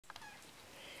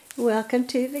Welcome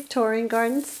to Victorian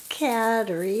Gardens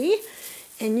Cattery,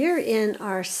 and you're in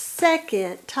our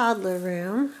second toddler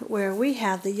room where we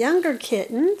have the younger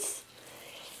kittens,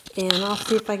 and I'll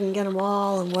see if I can get them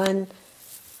all in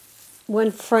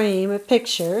one frame of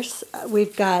pictures.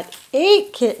 We've got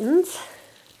 8 kittens.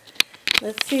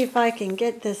 Let's see if I can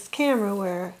get this camera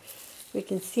where we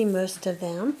can see most of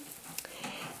them.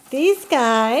 These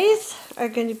guys are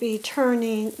going to be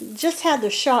just had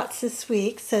their shots this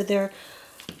week, so they're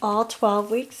all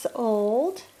 12 weeks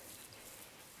old.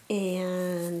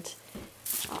 And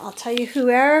I'll tell you who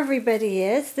everybody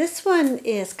is. This one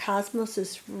is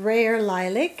Cosmos's rare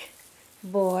lilac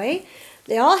boy.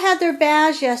 They all had their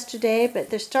baths yesterday, but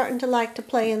they're starting to like to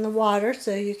play in the water,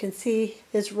 so you can see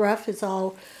his ruff is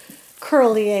all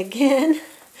curly again.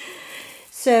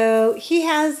 So he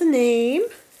has a name,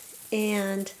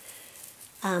 and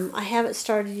I haven't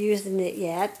started using it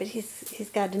yet, but he's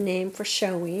got a name for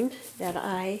showing that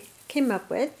I came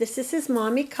up with. This is his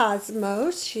mommy,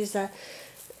 Cosmos. She's a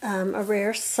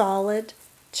rare solid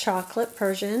chocolate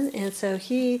Persian, and so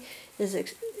he's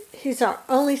our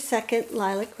only second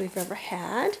lilac we've ever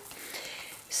had.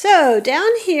 So down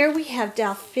here we have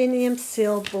Delphinium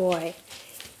Seal Boy.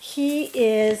 He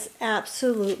is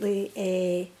absolutely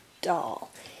a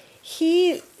doll.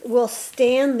 He will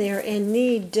stand there and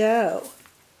knead dough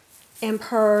and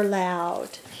purr loud.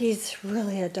 He's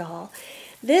really a doll.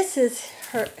 This is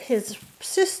his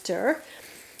sister,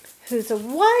 who's a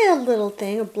wild little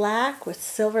thing, black with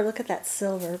silver. Look at that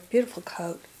silver. Beautiful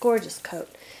coat. Gorgeous coat.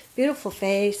 Beautiful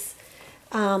face.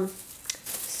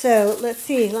 So let's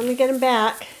see. Let me get him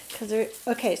back.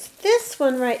 Okay, so this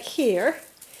one right here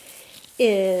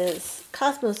is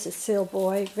Cosmos' Seal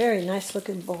Boy. Very nice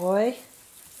looking boy.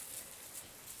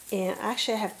 And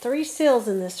actually I have 3 seals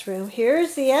in this room.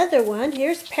 Here's the other one.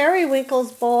 Here's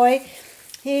Periwinkle's boy.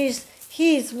 He's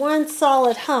one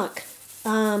solid hunk.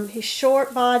 He's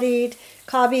short-bodied,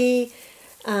 cobby,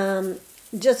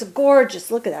 just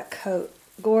gorgeous. Look at that coat.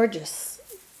 Gorgeous,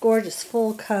 gorgeous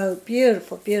full coat.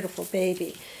 Beautiful, beautiful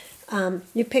baby.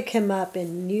 You pick him up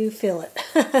and you feel it.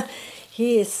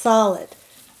 He is solid,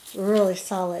 really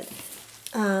solid.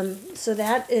 So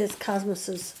that is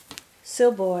Cosmos's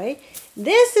Seal Boy.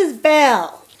 This is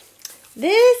Belle.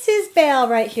 This is Belle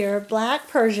right here, black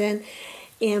Persian.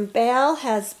 And Belle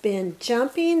has been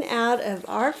jumping out of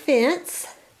our fence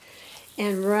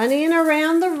and running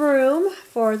around the room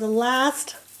for the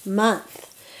last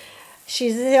month.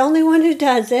 She's the only one who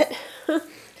does it.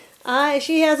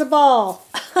 She has a ball.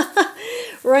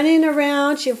 Running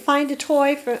around, she'll find a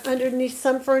toy from underneath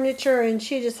some furniture and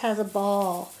she just has a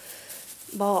ball.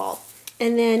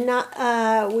 And then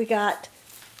we got,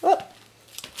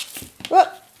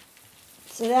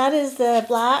 so that is the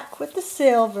black with the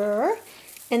silver.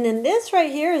 And then this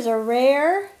right here is a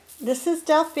rare, this is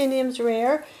Delphinium's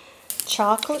rare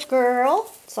chocolate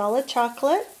girl, solid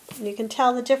chocolate. You can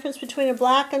tell the difference between a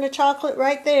black and a chocolate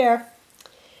right there.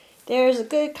 There's a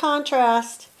good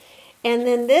contrast. And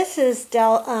then this is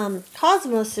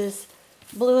Cosmos's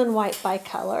blue and white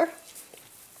bicolor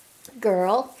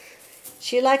girl.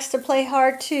 She likes to play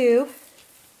hard too.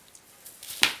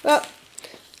 Well,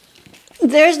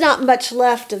 there's not much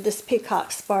left of this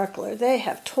Peacock Sparkler. They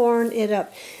have torn it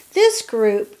up. This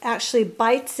group actually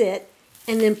bites it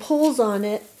and then pulls on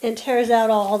it and tears out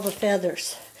all the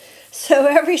feathers. So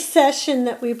every session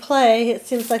that we play, it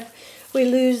seems like we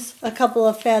lose a couple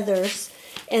of feathers.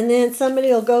 And then somebody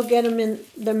will go get them in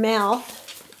their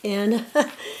mouth and,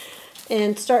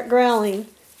 and start growling.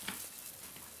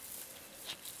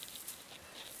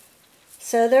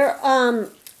 So they're,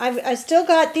 I still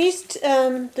got these,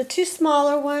 the 2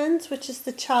 smaller ones, which is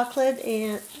the chocolate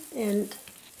and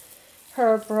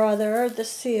her brother, the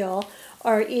seal,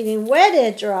 are eating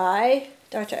wetted dry,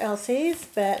 Dr. Elsie's,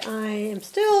 but I am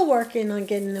still working on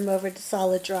getting them over to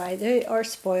solid dry. They are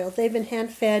spoiled. They've been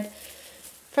hand-fed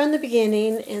from the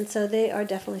beginning, and so they are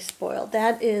definitely spoiled.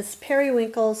 That is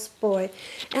Periwinkle's boy,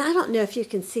 and I don't know if you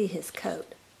can see his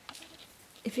coat.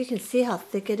 If you can see how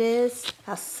thick it is,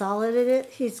 how solid it is,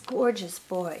 he's gorgeous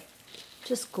boy.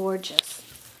 Just gorgeous.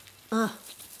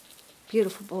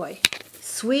 Beautiful boy.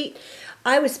 Sweet.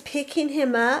 I was picking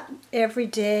him up every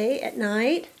day at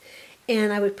night,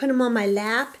 and I would put him on my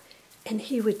lap, and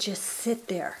he would just sit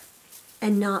there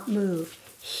and not move.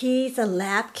 He's a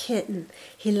lap kitten.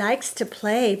 He likes to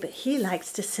play, but he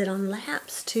likes to sit on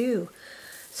laps too.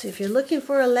 So if you're looking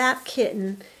for a lap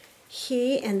kitten,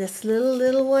 he and this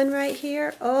little one right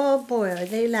here, oh boy, are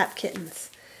they lap kittens.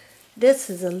 This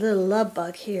is a little love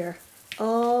bug here.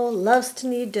 Oh, loves to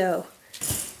knead dough.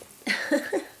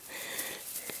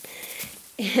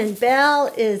 And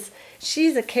Belle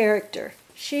she's a character.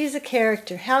 She's a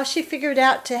character. How she figured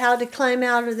out how to climb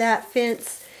out of that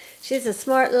fence. She's a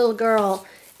smart little girl.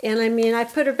 And I mean, I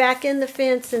put her back in the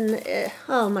fence and,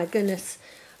 oh my goodness.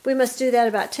 We must do that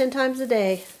about 10 times a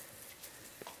day.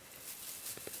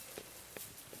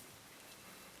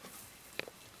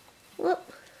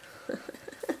 Whoop.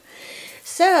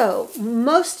 So,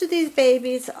 most of these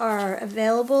babies are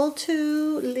available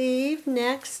to leave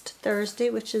next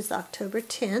Thursday, which is October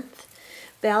 10th.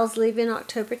 Belle's leaving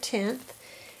October 10th.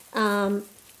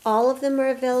 All of them are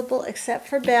available except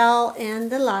for Belle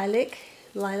and the Lilac.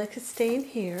 Lilac is staying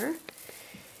here.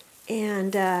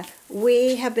 And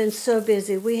we have been so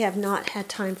busy. We have not had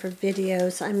time for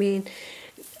videos. I mean,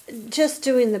 just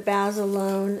doing the baths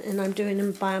alone, and I'm doing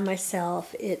them by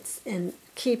myself. And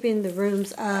keeping the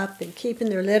rooms up and keeping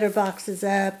their litter boxes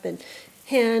up and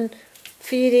hand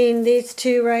feeding these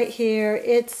two right here.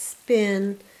 It's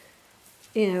been,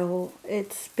 you know,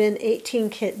 it's been 18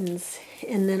 kittens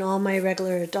and then all my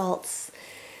regular adults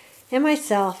and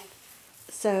myself.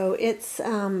 So it's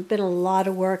been a lot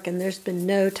of work, and there's been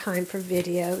no time for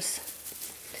videos.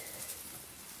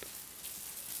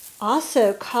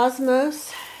 Also,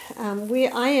 Cosmos,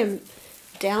 I am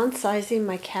downsizing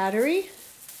my Cattery,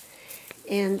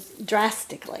 and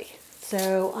drastically.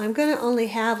 So I'm going to only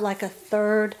have like a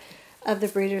third of the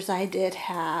breeders I did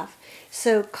have.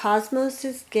 So Cosmos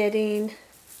is getting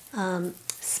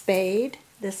spayed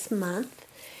this month,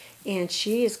 and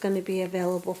she is going to be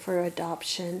available for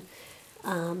adoption.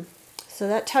 So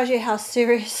that tells you how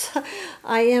serious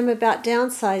I am about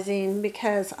downsizing,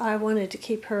 because I wanted to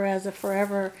keep her as a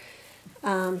forever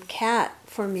cat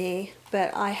for me,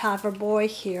 but I have a boy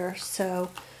here, so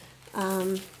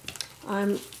I'm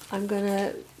going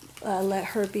to let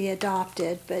her be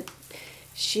adopted, but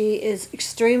she is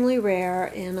extremely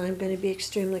rare, and I'm going to be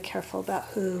extremely careful about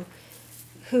who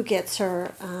gets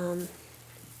her.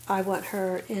 I want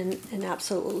her in an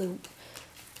absolutely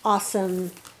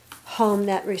awesome home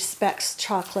that respects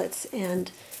Chocolates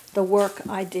and the work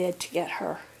I did to get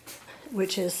her,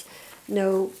 which is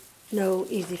no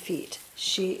easy feat.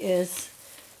 She is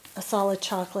a solid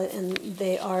chocolate, and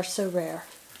they are so rare.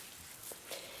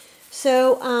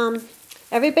 So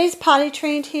everybody's potty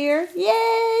trained here.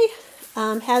 Yay!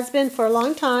 Has been for a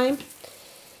long time.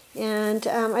 And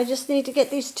I just need to get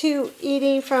these two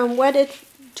eating from wetted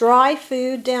dry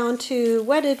food down to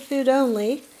wetted food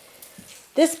only.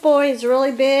 This boy is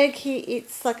really big. He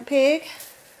eats like a pig.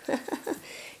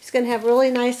 He's going to have really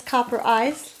nice copper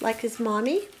eyes like his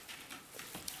mommy.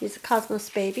 He's a Cosmos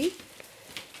baby.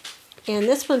 And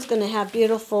this one's going to have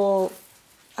beautiful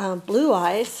blue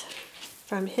eyes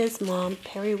from his mom,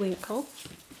 Periwinkle.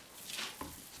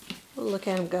 Oh, look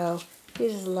at him go. He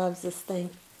just loves this thing.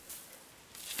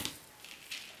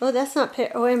 Oh, that's not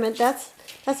oh, wait a minute. That's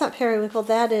not Periwinkle.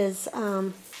 That is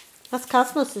that's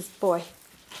Cosmos's boy.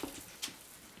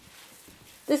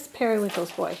 This is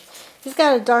Periwinkle's boy. He's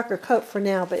got a darker coat for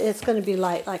now, but it's going to be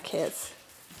light like his.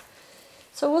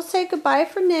 So we'll say goodbye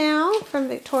for now from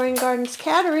Victorian Gardens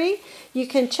Cattery. You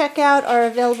can check out our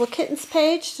available kittens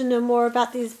page to know more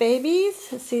about these babies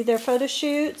and see their photo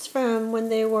shoots from when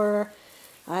they were,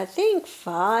 I think,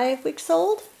 5 weeks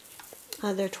old.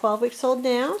 They're 12 weeks old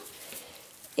now.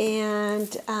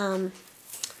 And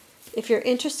if you're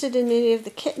interested in any of the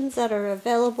kittens that are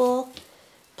available,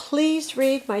 please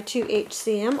read my 2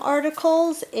 HCM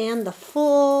articles and the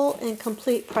full and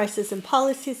complete prices and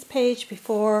policies page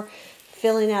before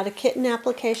filling out a kitten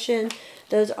application.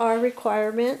 Those are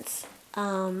requirements.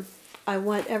 I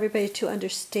want everybody to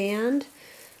understand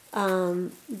the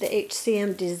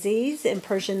HCM disease in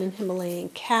Persian and Himalayan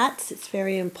cats. It's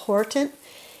very important,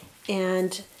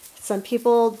 and some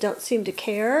people don't seem to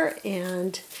care,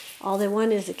 and all they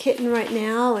want is a kitten right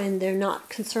now, and they're not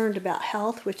concerned about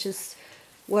health, which is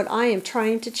what I am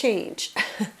trying to change.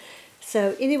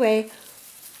 So anyway,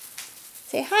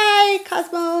 say hi,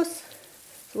 Cosmos.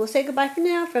 So we'll say goodbye for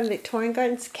now from Victorian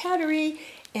Gardens Cattery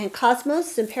and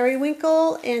Cosmos and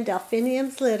Periwinkle and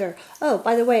Delphinium's litter. Oh,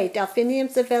 by the way,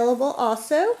 Delphinium's available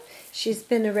also. She's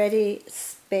been already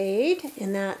spayed,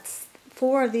 and that's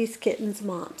 4 of these kittens'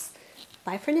 moms.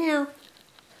 Bye for now.